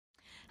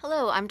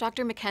I'm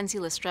Dr. Mackenzie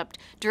Listrup,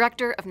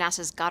 Director of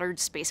NASA's Goddard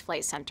Space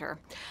Flight Center.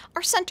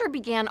 Our center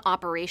began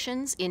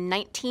operations in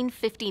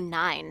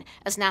 1959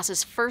 as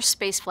NASA's first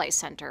space flight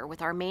center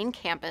with our main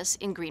campus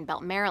in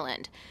Greenbelt,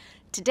 Maryland.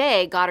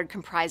 Today, Goddard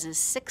comprises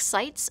 6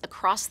 sites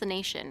across the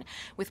nation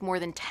with more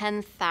than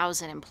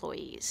 10,000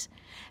 employees.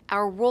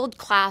 Our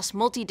world-class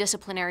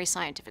multidisciplinary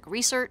scientific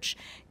research,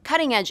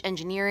 cutting-edge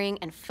engineering,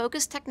 and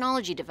focused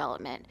technology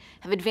development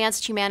have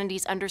advanced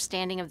humanity's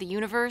understanding of the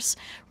universe,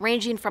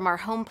 ranging from our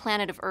home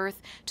planet of Earth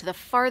to the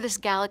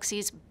farthest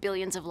galaxies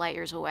billions of light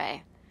years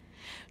away.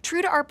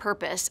 True to our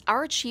purpose,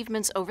 our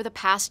achievements over the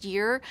past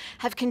year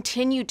have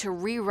continued to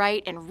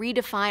rewrite and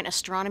redefine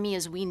astronomy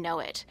as we know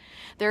it.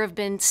 There have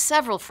been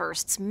several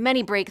firsts,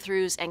 many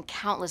breakthroughs, and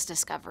countless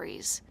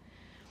discoveries.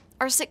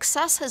 Our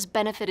success has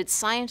benefited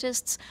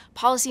scientists,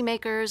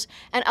 policymakers,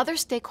 and other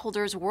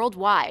stakeholders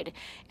worldwide,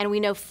 and we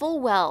know full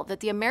well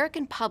that the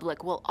American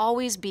public will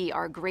always be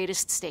our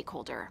greatest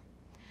stakeholder.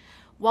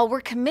 While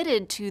we're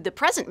committed to the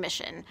present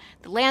mission,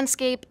 the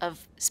landscape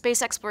of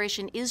space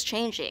exploration is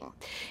changing,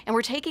 and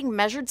we're taking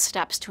measured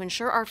steps to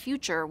ensure our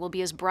future will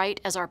be as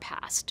bright as our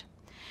past.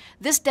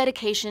 This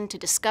dedication to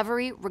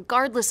discovery,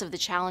 regardless of the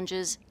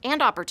challenges and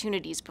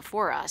opportunities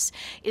before us,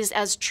 is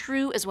as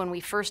true as when we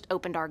first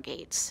opened our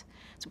gates.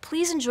 So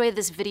please enjoy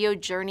this video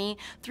journey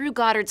through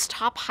Goddard's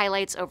top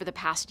highlights over the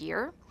past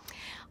year.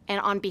 And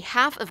on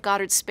behalf of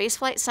Goddard Space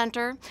Flight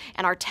Center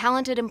and our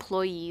talented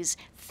employees,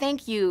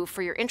 thank you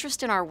for your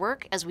interest in our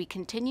work as we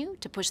continue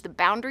to push the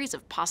boundaries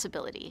of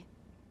possibility.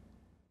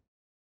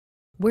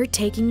 We're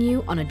taking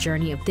you on a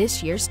journey of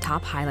this year's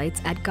top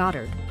highlights at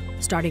Goddard,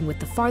 starting with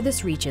the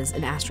farthest reaches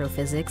in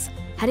astrophysics,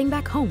 heading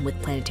back home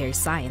with planetary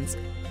science,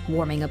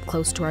 warming up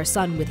close to our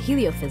sun with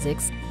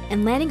heliophysics,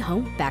 and landing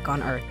home back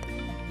on Earth.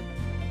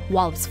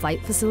 Wallops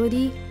Flight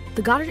Facility,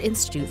 the Goddard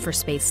Institute for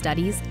Space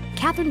Studies,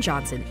 Katherine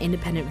Johnson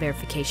Independent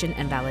Verification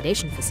and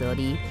Validation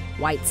Facility,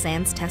 White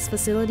Sands Test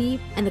Facility,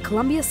 and the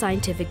Columbia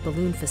Scientific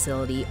Balloon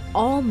Facility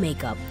all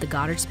make up the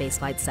Goddard Space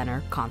Flight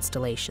Center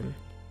constellation.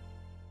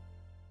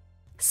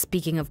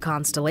 Speaking of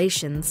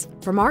constellations,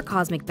 from our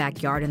cosmic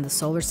backyard in the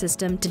solar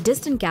system to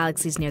distant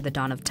galaxies near the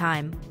dawn of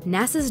time,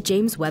 NASA's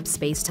James Webb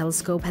Space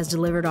Telescope has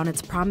delivered on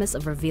its promise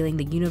of revealing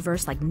the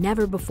universe like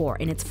never before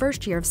in its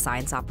first year of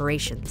science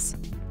operations.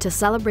 To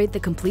celebrate the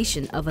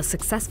completion of a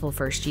successful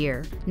first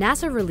year,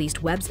 NASA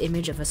released Webb's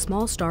image of a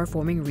small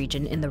star-forming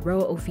region in the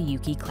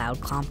Rho-Ophiuchi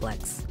Cloud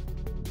Complex.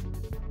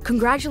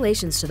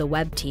 Congratulations to the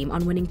Webb team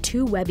on winning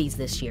 2 Webbies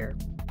this year.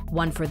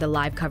 One for the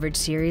live coverage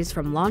series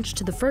from launch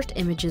to the first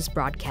images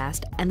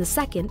broadcast, and the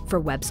second for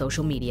Webb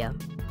social media.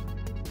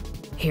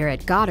 Here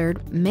at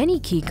Goddard, many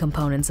key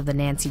components of the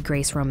Nancy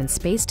Grace Roman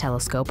Space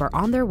Telescope are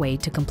on their way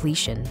to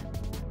completion.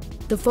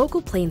 The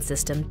focal plane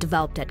system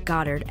developed at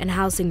Goddard and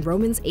housing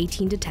Roman's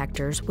 18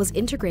 detectors was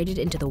integrated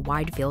into the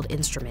wide field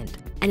instrument,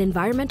 and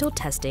environmental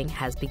testing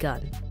has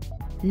begun.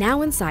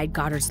 Now inside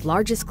Goddard's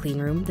largest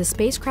cleanroom, the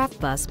spacecraft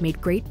bus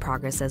made great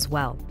progress as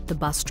well. The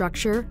bus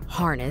structure,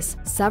 harness,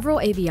 several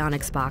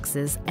avionics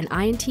boxes, and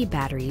INT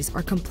batteries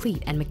are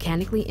complete and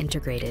mechanically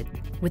integrated,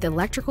 with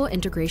electrical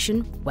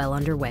integration well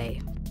underway.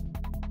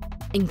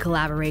 In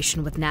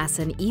collaboration with NASA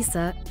and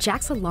ESA,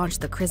 JAXA launched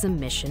the XRISM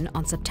mission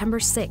on September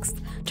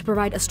 6th to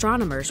provide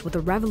astronomers with a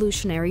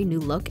revolutionary new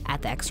look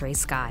at the X-ray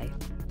sky.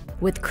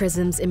 With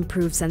XRISM's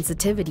improved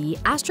sensitivity,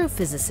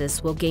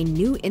 astrophysicists will gain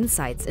new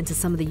insights into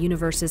some of the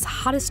universe's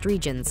hottest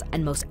regions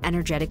and most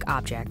energetic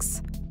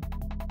objects.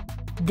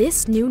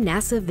 This new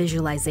NASA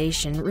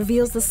visualization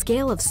reveals the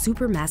scale of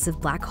supermassive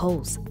black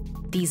holes.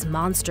 These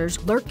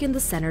monsters lurk in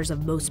the centers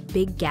of most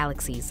big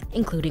galaxies,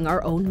 including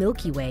our own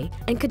Milky Way,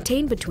 and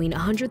contain between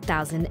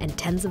 100,000 and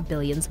tens of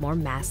billions more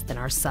mass than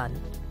our Sun.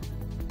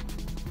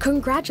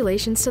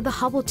 Congratulations to the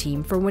Hubble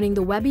team for winning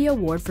the Webby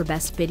Award for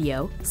Best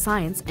Video,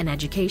 Science, and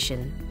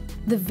Education.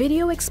 The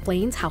video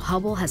explains how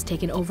Hubble has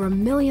taken over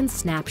 1 million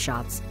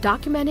snapshots,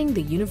 documenting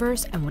the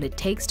universe and what it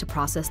takes to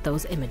process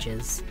those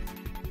images.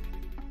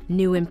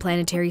 New in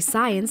planetary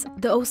science,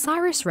 the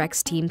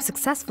OSIRIS-REx team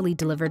successfully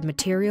delivered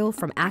material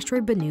from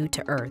asteroid Bennu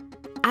to Earth.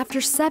 After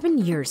 7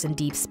 years in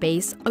deep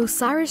space,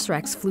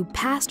 OSIRIS-REx flew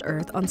past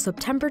Earth on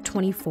September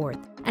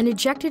 24th and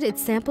ejected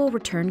its sample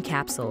return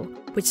capsule,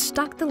 which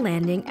stuck the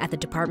landing at the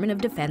Department of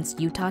Defense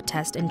Utah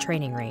Test and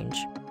Training Range.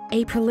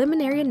 A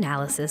preliminary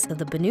analysis of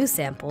the Bennu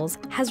samples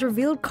has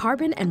revealed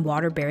carbon and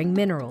water-bearing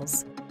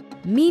minerals.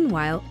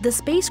 Meanwhile, the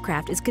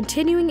spacecraft is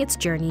continuing its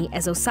journey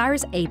as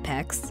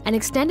OSIRIS-APEX, an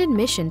extended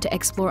mission to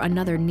explore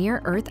another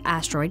near-Earth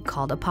asteroid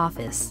called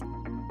Apophis.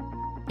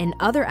 In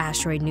other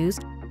asteroid news,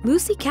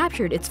 Lucy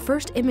captured its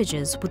first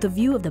images with a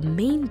view of the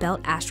main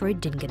belt asteroid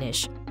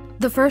Dinganish,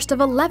 the first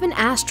of 11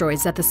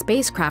 asteroids that the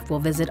spacecraft will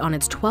visit on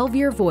its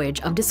 12-year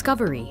voyage of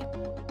discovery.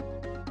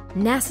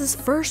 NASA's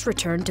first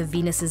return to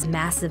Venus's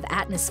massive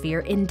atmosphere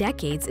in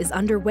decades is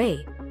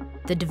underway.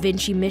 The Da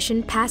Vinci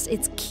mission passed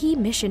its key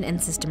mission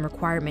and system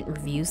requirement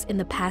reviews in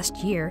the past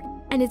year,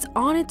 and it's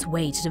on its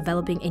way to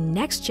developing a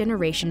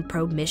next-generation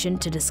probe mission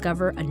to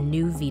discover a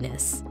new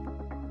Venus.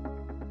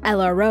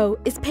 LRO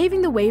is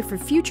paving the way for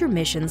future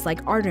missions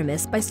like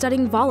Artemis by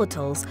studying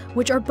volatiles,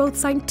 which are both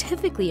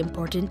scientifically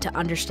important to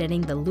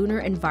understanding the lunar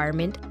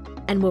environment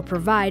and will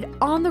provide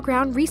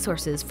on-the-ground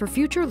resources for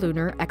future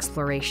lunar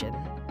exploration.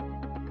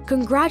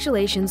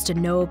 Congratulations to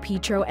Noah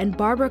Petro and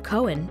Barbara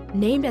Cohen,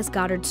 named as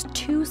Goddard's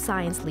 2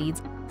 science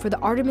leads for the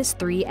Artemis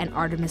 3 and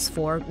Artemis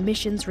 4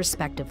 missions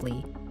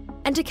respectively,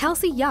 and to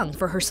Kelsey Young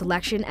for her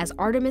selection as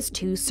Artemis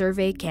 2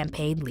 survey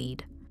campaign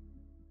lead.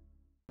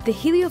 The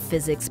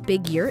heliophysics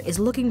big year is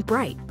looking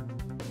bright.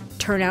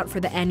 Turnout for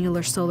the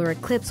annular solar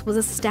eclipse was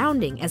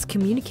astounding as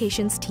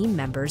communications team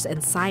members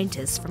and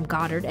scientists from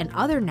Goddard and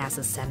other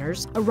NASA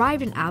centers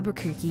arrived in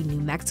Albuquerque, New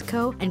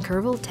Mexico and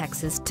Kerrville,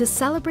 Texas to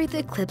celebrate the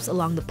eclipse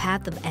along the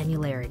path of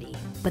annularity.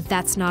 But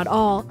that's not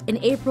all.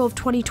 In April of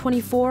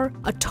 2024,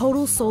 a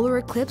total solar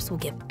eclipse will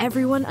give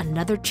everyone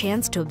another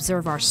chance to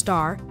observe our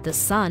star, the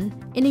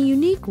Sun, in a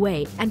unique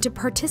way and to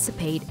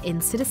participate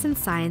in citizen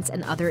science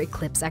and other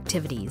eclipse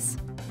activities.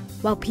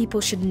 While people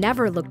should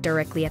never look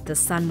directly at the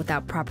Sun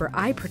without proper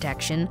eye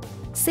protection,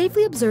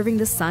 safely observing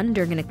the Sun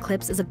during an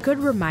eclipse is a good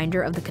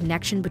reminder of the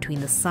connection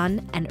between the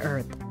Sun and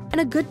Earth,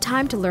 and a good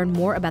time to learn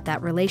more about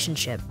that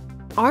relationship.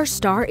 Our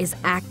star is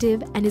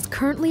active and is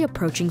currently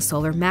approaching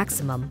solar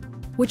maximum,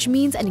 which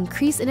means an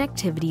increase in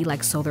activity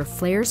like solar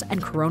flares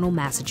and coronal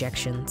mass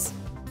ejections.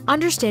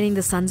 Understanding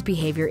the Sun's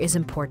behavior is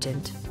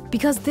important,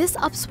 because this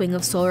upswing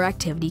of solar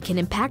activity can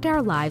impact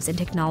our lives and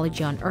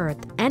technology on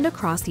Earth and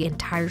across the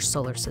entire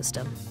solar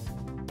system.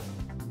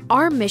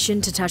 Our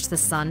mission to touch the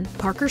Sun,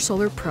 Parker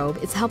Solar Probe,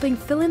 is helping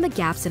fill in the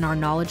gaps in our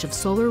knowledge of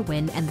solar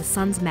wind and the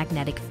Sun's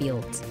magnetic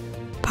fields.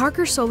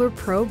 Parker Solar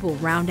Probe will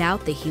round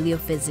out the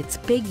heliophysics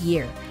big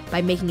year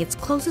by making its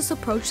closest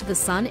approach to the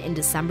Sun in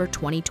December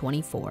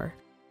 2024.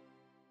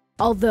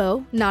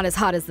 Although not as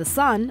hot as the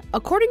Sun,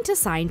 according to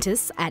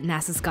scientists at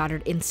NASA's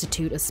Goddard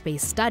Institute of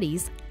Space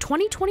Studies,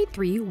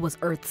 2023 was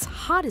Earth's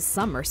hottest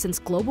summer since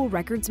global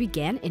records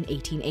began in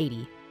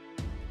 1880.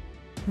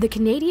 The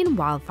Canadian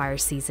wildfire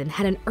season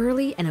had an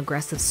early and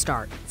aggressive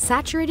start,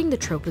 saturating the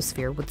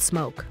troposphere with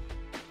smoke.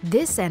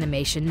 This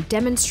animation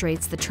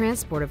demonstrates the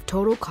transport of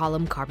total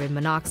column carbon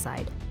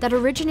monoxide that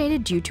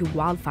originated due to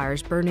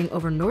wildfires burning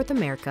over North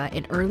America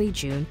in early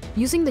June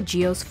using the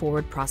GEOS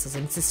forward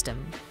processing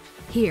system.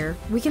 Here,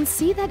 we can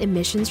see that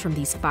emissions from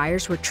these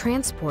fires were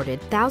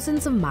transported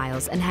thousands of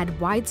miles and had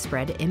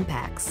widespread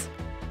impacts.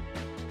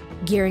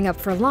 Gearing up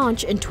for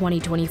launch in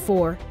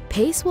 2024,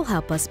 PACE will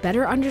help us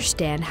better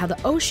understand how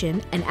the ocean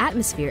and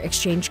atmosphere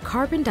exchange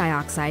carbon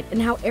dioxide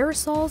and how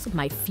aerosols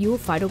might fuel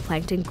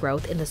phytoplankton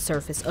growth in the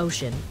surface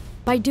ocean.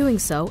 By doing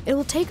so, it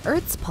will take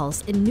Earth's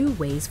pulse in new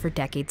ways for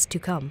decades to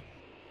come.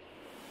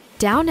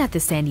 Down at the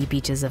sandy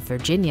beaches of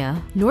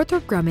Virginia,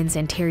 Northrop Grumman's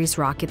Antares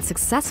rocket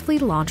successfully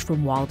launched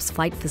from Wallops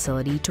Flight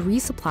Facility to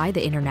resupply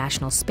the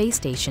International Space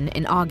Station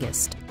in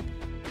August.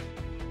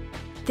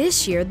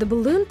 This year, the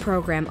Balloon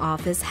Program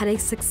Office had a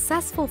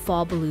successful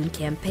fall balloon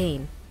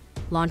campaign,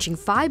 launching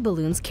 5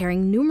 balloons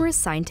carrying numerous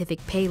scientific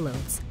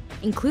payloads,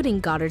 including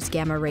Goddard's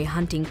Gamma Ray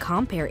Hunting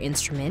Compare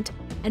instrument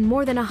and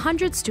more than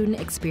 100 student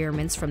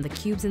experiments from the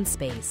cubes in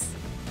space.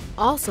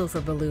 Also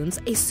for balloons,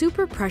 a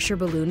super pressure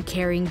balloon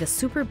carrying the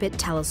SuperBit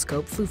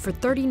telescope flew for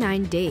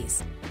 39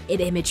 days. It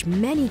imaged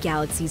many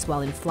galaxies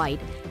while in flight,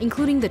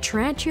 including the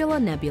Tarantula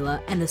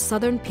Nebula and the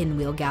Southern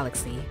Pinwheel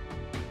Galaxy.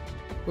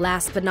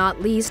 Last but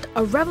not least,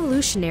 a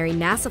revolutionary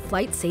NASA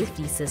flight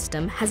safety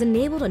system has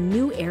enabled a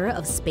new era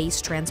of space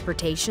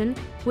transportation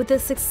with the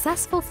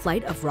successful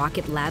flight of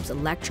Rocket Lab's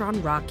Electron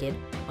rocket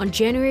on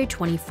January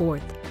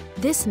 24th.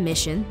 This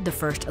mission, the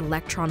first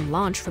Electron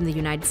launch from the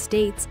United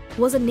States,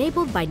 was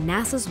enabled by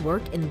NASA's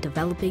work in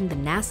developing the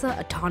NASA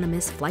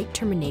Autonomous Flight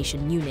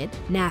Termination Unit,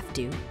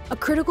 NAFTU, a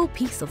critical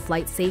piece of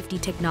flight safety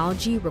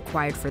technology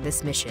required for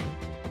this mission.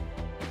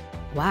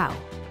 Wow.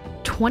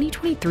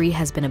 2023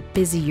 has been a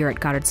busy year at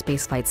Goddard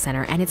Space Flight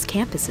Center and its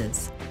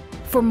campuses.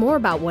 For more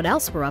about what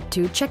else we're up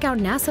to, check out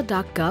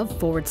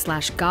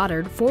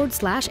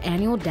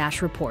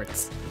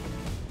nasa.gov/Goddard/annual-reports.